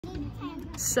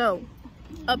So,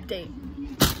 update.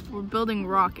 We're building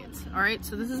rockets, all right?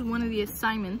 So this is one of the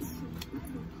assignments.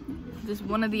 This is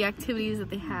one of the activities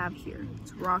that they have here.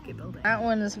 It's rocket building. That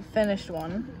one is a finished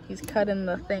one. He's cutting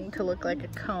the thing to look like a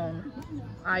cone.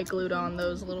 I glued on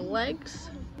those little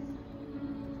legs.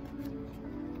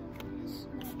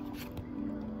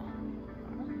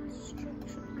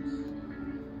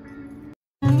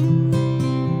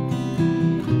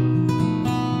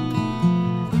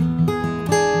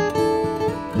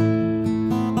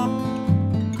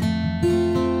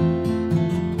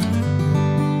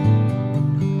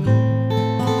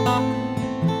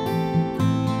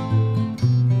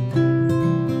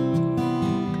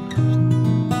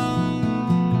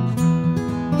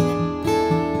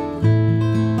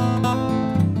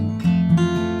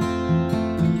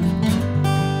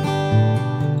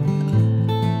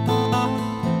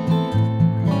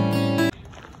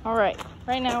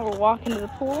 Right now we're walking to the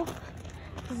pool.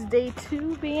 This is day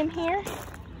 2 being here.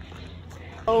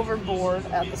 Overboard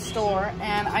at the store,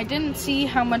 and I didn't see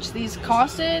how much these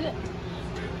costed,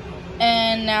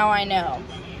 and now I know.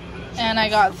 And I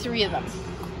got 3 of them.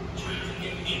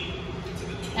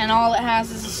 And all it has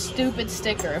is a stupid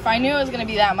sticker. If I knew it was gonna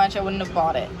be that much, I wouldn't have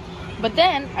bought it. But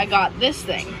then I got this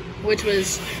thing, which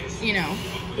was, you know,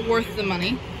 worth the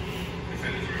money.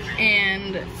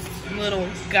 And little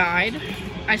guide.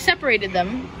 I separated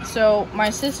them so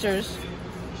my sisters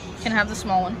can have the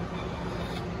small one.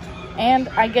 And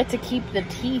I get to keep the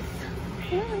teeth.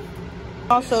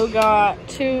 Also got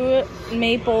 2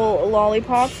 maple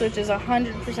lollipops, which is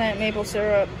 100% maple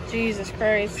syrup. Jesus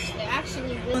Christ.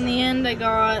 In the end, I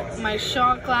got my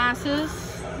shot glasses,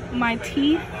 my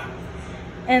teeth,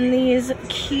 and these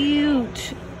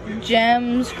cute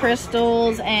gems,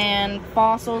 crystals, and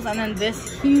fossils, and then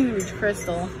this huge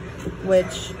crystal,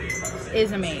 which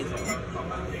is amazing.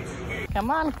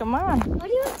 Come on, come on. What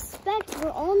do you expect? We're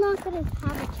all not gonna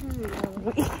have a turn.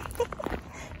 We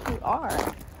are.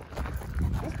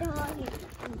 Let's go out here.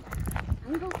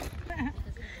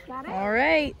 Got it? All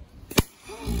right.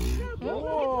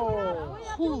 Oh,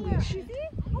 holy shit.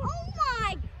 Oh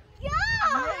my god!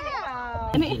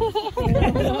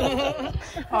 Yeah.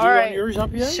 All right. Yours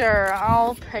up yet? Sure,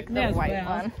 I'll pick the white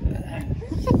one.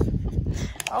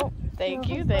 Oh, thank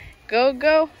you. Go,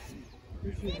 go.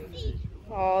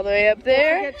 All the way up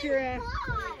there. Get your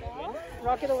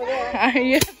rocket over there.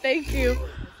 Yeah, thank you.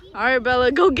 All right,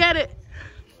 Bella, go get it.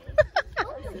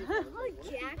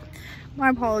 My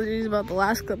apologies about the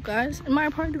last clip, guys. And my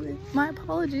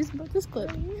apologies about this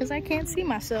clip, because I can't see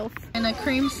myself. And a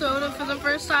cream soda for the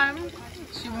first time.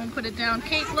 She won't put it down.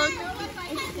 Kate, look.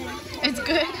 It's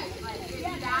good.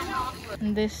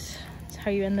 And this is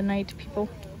how you end the night, people.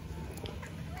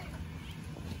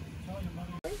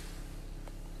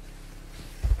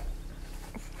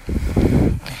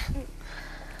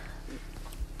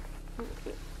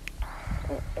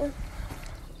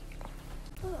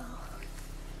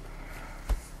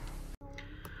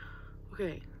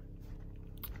 Okay,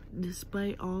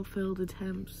 despite all failed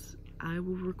attempts, I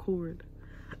will record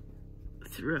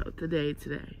throughout the day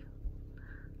today.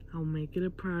 I'll make it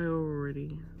a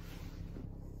priority.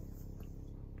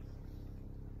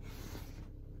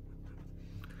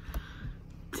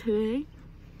 Today,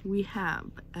 we have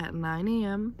at 9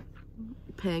 a.m.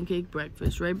 pancake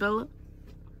breakfast, right, Bella?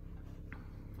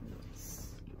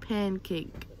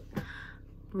 Pancake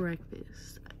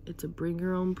breakfast. It's a bring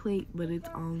your own plate, but it's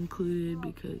all included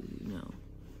because, you know,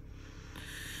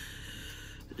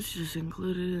 it's just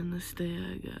included in the stay,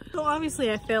 I guess. So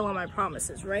obviously I fail on my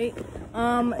promises, right?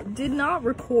 Did not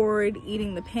record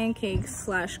eating the pancakes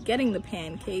 / getting the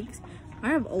pancakes. I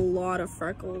have a lot of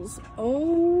freckles.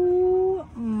 Oh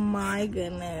my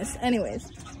goodness.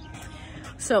 Anyways,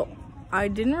 so I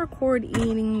didn't record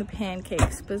eating the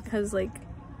pancakes because, like,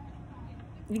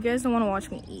 you guys don't want to watch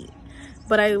me eat.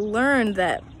 But I learned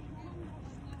that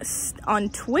on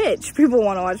Twitch, people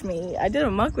want to watch me eat. I did a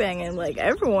mukbang and, like,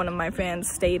 every one of my fans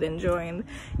stayed and joined.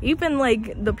 Even,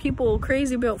 like, the people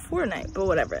crazy about Fortnite, but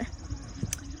whatever.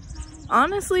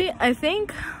 Honestly, I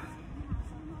think...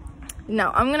 No,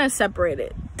 I'm going to separate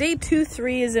it. Day 2,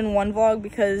 3 is in one vlog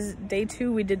because day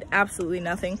 2 we did absolutely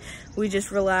nothing. We just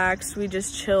relaxed. We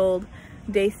just chilled.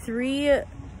 Day 3,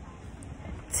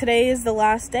 today is the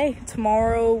last day.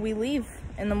 Tomorrow we leave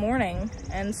in the morning.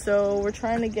 And so we're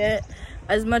trying to get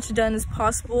as much done as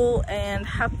possible and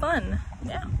have fun.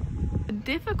 Yeah. The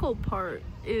difficult part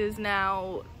is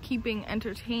now keeping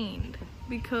entertained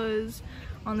because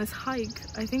on this hike,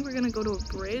 I think we're gonna go to a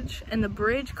bridge, and the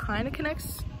bridge kind of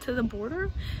connects to the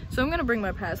border. So I'm gonna bring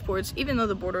my passports, even though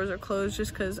the borders are closed,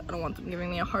 just because I don't want them giving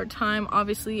me a hard time,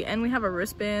 obviously. And we have our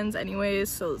wristbands anyways,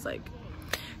 so it's like,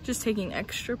 Just taking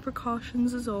extra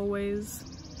precautions as always.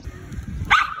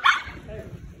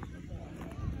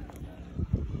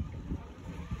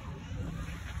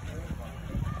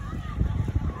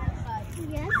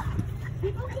 Yes.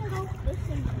 People can go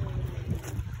fishing.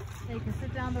 Hey, you can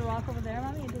sit down the rock over there,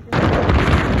 Mommy, and do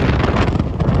this.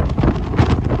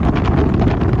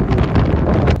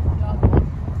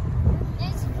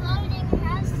 It's floating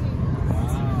houses.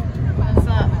 What's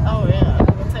that? Oh yeah,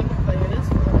 well technically it is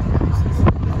floating houses.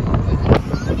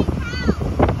 Floating house.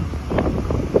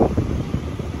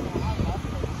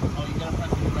 Oh, you gotta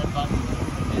press the red button.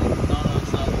 No,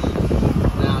 it's not.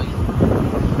 Now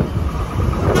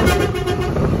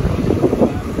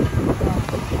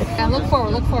Yeah,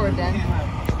 look forward, Dan.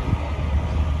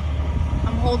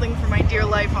 I'm holding for my dear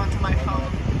life onto my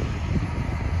phone.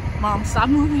 Mom, stop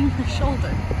moving your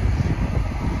shoulder.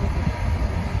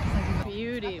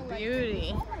 Beauty,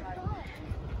 beauty.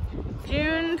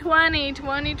 June 20,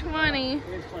 2020.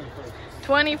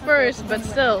 21st, but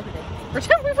still.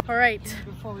 All right,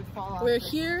 Before we fall off. we're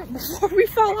here before we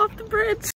fall off the bridge.